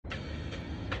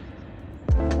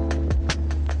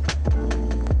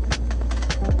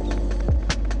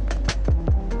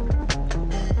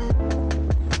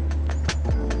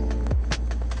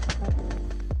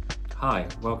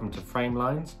welcome to Frame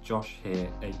Lines. Josh here,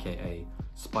 aka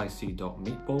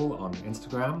spicy.meatball on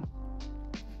Instagram.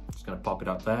 Just gonna pop it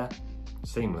up there,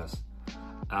 seamless.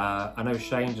 I know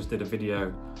Shane just did a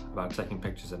video about taking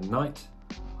pictures at night.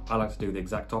 I like to do the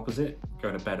exact opposite,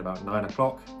 go to bed about 9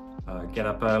 o'clock, get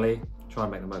up early, try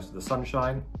and make the most of the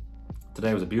sunshine.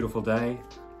 Today was a beautiful day.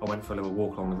 I went for a little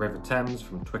walk along the River Thames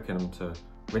from Twickenham to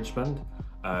Richmond.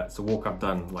 It's a walk I've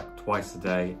done like twice a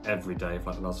day, every day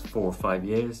for like the last 4 or 5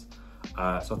 years. So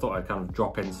I thought I'd kind of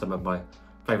drop in some of my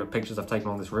favourite pictures I've taken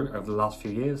on this route over the last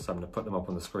few years. So I'm going to put them up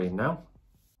on the screen now.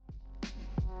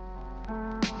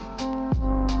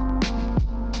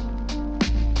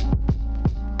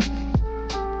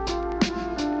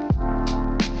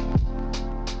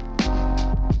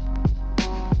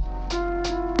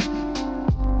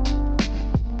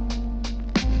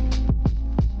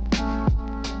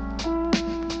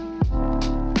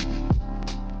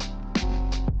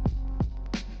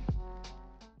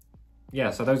 Yeah,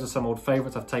 so those are some old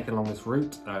favourites I've taken along this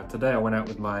route. Today I went out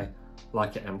with my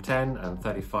Leica M10 and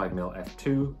 35mm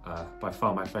f2, by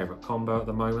far my favourite combo at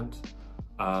the moment.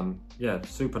 Yeah,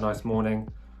 super nice morning,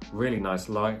 really nice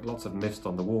light, lots of mist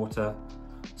on the water.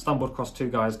 Stumbled across 2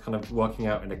 guys kind of working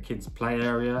out in a kids' play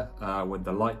area with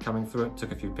the light coming through it.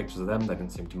 Took a few pictures of them, they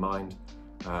didn't seem to mind.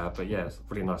 But yeah, it's a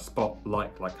really nice spot,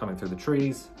 light coming through the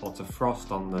trees, lots of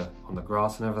frost on the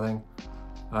grass and everything.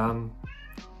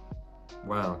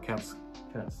 Wow, cat's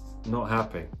not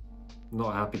happy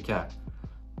cat.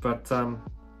 But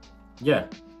yeah,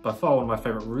 by far one of my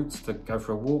favourite routes to go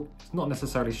for a walk. It's not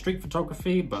necessarily street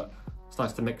photography, but it's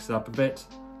nice to mix it up a bit.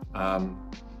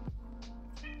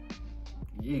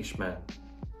 Yeesh, man.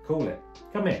 Call it.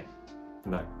 Come here.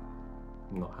 No,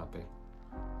 I'm not happy.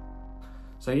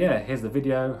 So yeah, here's the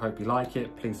video. Hope you like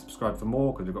it. Please subscribe for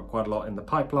more because we've got quite a lot in the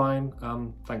pipeline.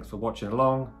 Thanks for watching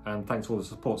along and thanks for all the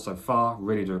support so far.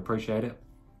 Really do appreciate it.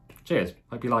 Cheers.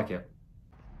 Hope you like it.